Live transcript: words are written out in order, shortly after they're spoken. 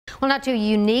Well, not too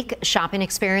unique shopping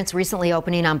experience recently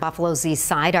opening on Buffalo's east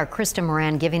side. Our Krista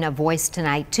Moran giving a voice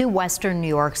tonight to Western New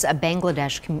York's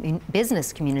Bangladesh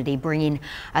business community, bringing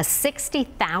a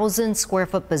 60,000 square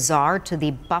foot bazaar to the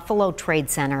Buffalo Trade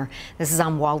Center. This is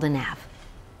on Walden Ave.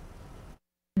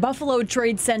 Buffalo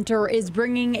Trade Center is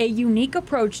bringing a unique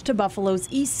approach to Buffalo's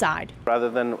east side.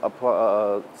 Rather than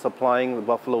supplying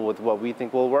Buffalo with what we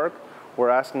think will work, we're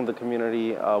asking the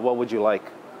community, what would you like?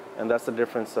 And that's the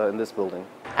difference in this building.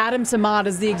 Adam Samad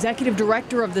is the executive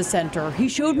director of the center. He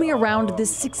showed me around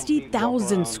this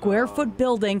 60,000 square foot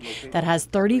building that has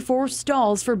 34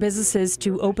 stalls for businesses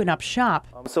to open up shop.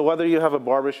 So whether you have a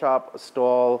barbershop, a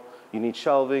stall, you need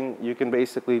shelving, you can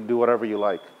basically do whatever you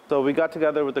like. So we got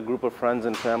together with a group of friends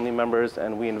and family members,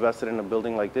 and we invested in a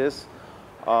building like this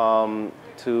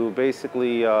to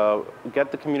basically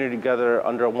get the community together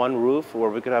under one roof where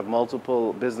we could have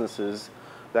multiple businesses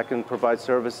that can provide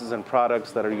services and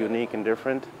products that are unique and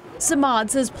different. Samad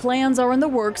says plans are in the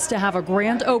works to have a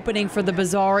grand opening for the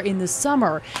bazaar in the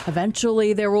summer.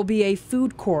 Eventually, there will be a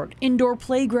food court, indoor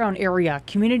playground area,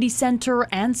 community center,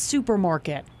 and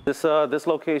supermarket. This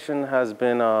location has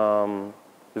been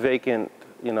vacant,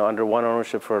 under one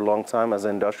ownership for a long time as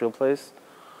an industrial place,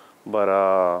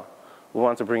 but we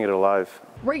want to bring it alive.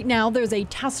 Right now, there's a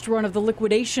test run of the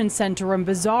liquidation center and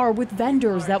bazaar with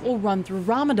vendors that will run through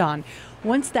Ramadan.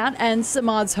 Once that ends,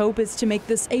 Samad's hope is to make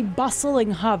this a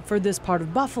bustling hub for this part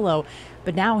of Buffalo.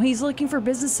 But now he's looking for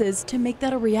businesses to make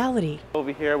that a reality.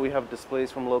 Over here, we have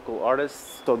displays from local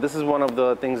artists. So this is one of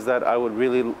the things that I would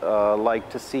really like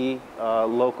to see,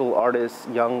 local artists,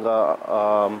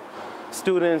 young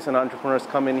students and entrepreneurs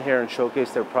come in here and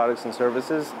showcase their products and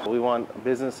services. We want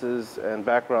businesses and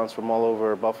backgrounds from all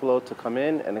over Buffalo to come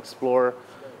in and explore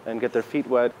and get their feet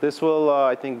wet. This will,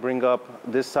 I think, bring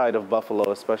up this side of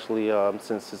Buffalo, especially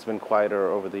since it's been quieter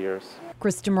over the years.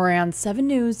 Krista Moran, 7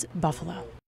 News, Buffalo.